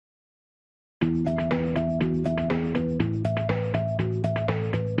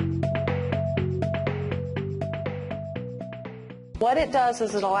What it does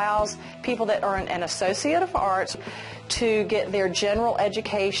is it allows people that earn an Associate of Arts to get their general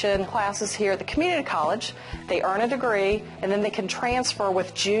education classes here at the community college. They earn a degree, and then they can transfer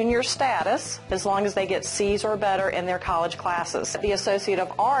with junior status as long as they get C's or better in their college classes. The Associate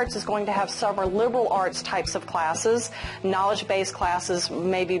of Arts is going to have several liberal arts types of classes, knowledge-based classes,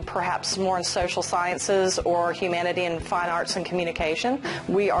 maybe perhaps more in social sciences or humanity and fine arts and communication.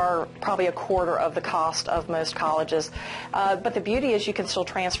 We are probably a quarter of the cost of most colleges. But the beauty is you can still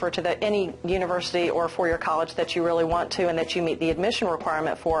transfer to any university or four-year college that you really want to and that you meet the admission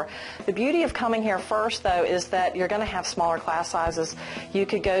requirement for. The beauty of coming here first, though, is that you're going to have smaller class sizes. You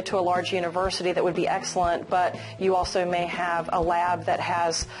could go to a large university that would be excellent, but you also may have a lab that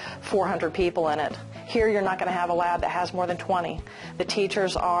has 400 people in it. Here you're not going to have a lab that has more than 20. The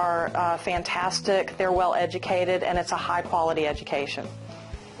teachers are fantastic, they're well educated, and it's a high quality education.